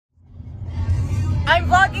I'm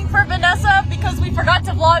vlogging for Vanessa because we forgot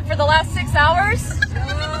to vlog for the last 6 hours.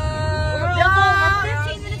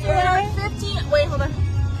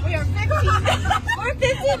 We're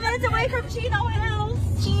 15 minutes away from Chino Hills.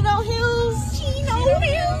 Chino Hills.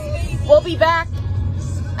 We'll be back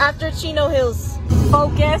after Chino Hills.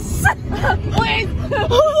 Focus. Please.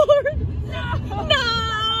 No.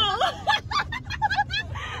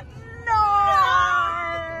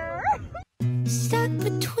 Stuck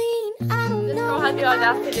between, I don't know. This girl had the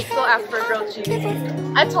audacity to still ask for grilled cheese.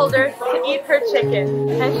 I told her to eat her chicken,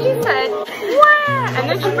 and she said, "What?" And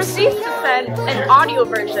then she proceeds to send an audio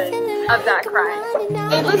version of that cry.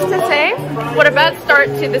 Needless to say, what a bad start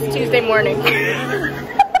to this Tuesday morning.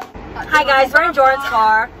 Hi guys, we're in Joren's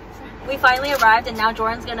car. We finally arrived, and now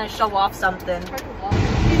Joren's gonna show off something.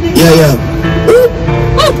 Yeah.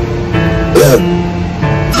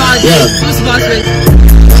 Who's the boss race?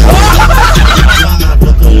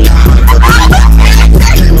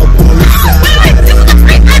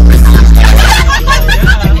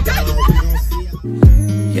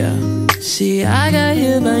 See, I got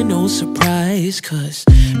here by no surprise, cause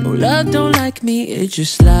no love don't like me, it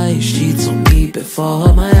just lies. Cheats on me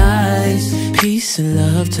before my eyes. Peace and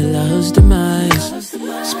love to love's demise.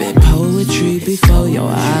 Spit poetry before your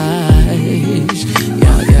eyes.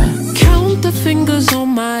 Yeah. Count the fingers on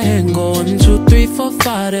my hand, go 1, 2, 3, 4,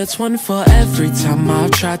 5. That's one for every time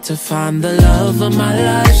I've tried to find the love of my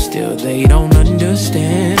life. Still they don't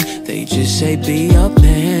understand, they just say be a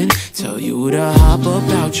man. Tell you to hop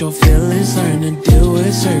about your feelings, learn to deal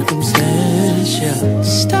with circumstance, yeah.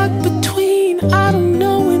 Stuck between, I don't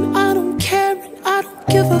know and I don't care and I don't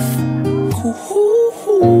give a f.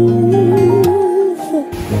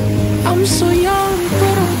 I'm so young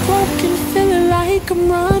but I'm broken, feeling like I'm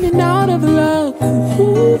running out of love.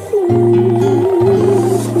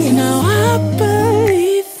 Now I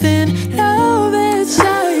believe in love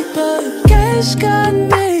inside, but guess God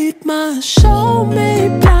made my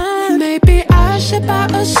soulmate blind. Maybe I should buy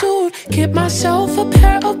a suit, get myself a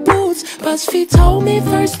pair of boots. BuzzFeed told me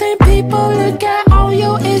first thing people look at on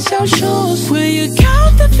you is your shoes. Will you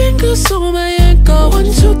count the fingers on my ankle? 1,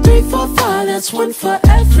 2, 3, 4, 5. That's one for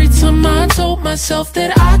every time I told myself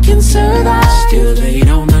that I can survive. Still they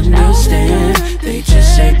don't understand, they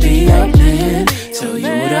just say be a man. Tell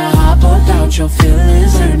you to hop about your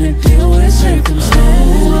feelings, learn to deal with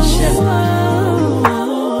circumstance, yeah.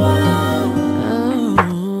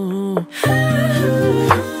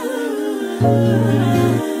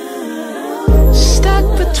 Stuck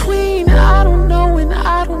between, I don't know and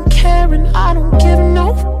I don't care and I don't give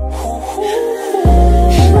no.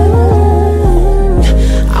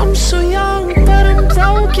 I'm so young but I'm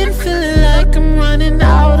broken, feeling like I'm running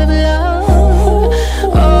out of love.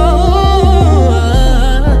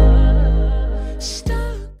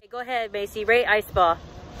 Go ahead, Macy, rate Ice Spa.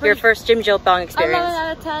 Your first gym Jilpong experience. 11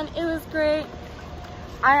 out of 10. It was great.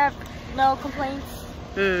 I have no complaints.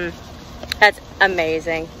 That's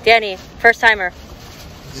amazing. Danny, first timer.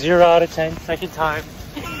 0 out of 10, second time.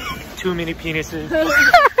 Too many penises.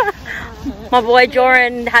 My boy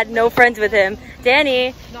Joren had no friends with him.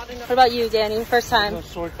 Danny, what about you, Danny? First time. No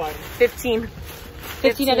sword fighting. 15.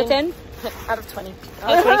 15 out of 10? Out of 20.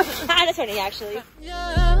 Out of 20? Out of 20, actually.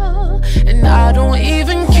 Yeah, and I don't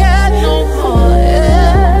even care no more.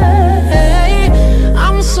 Hey,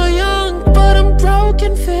 I'm so young, but I'm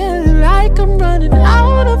broken, feeling like I'm running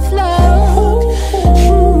out of love.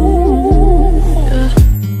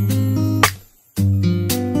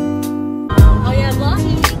 Oh yeah,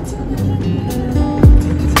 vlogging.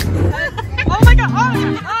 Oh my god.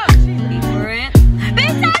 Oh, jeez. Favorite.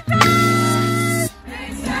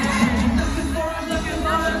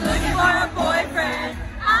 Looking for a boyfriend.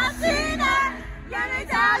 I've seen her. Gonna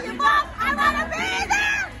tell you, Mom, I wanna be there.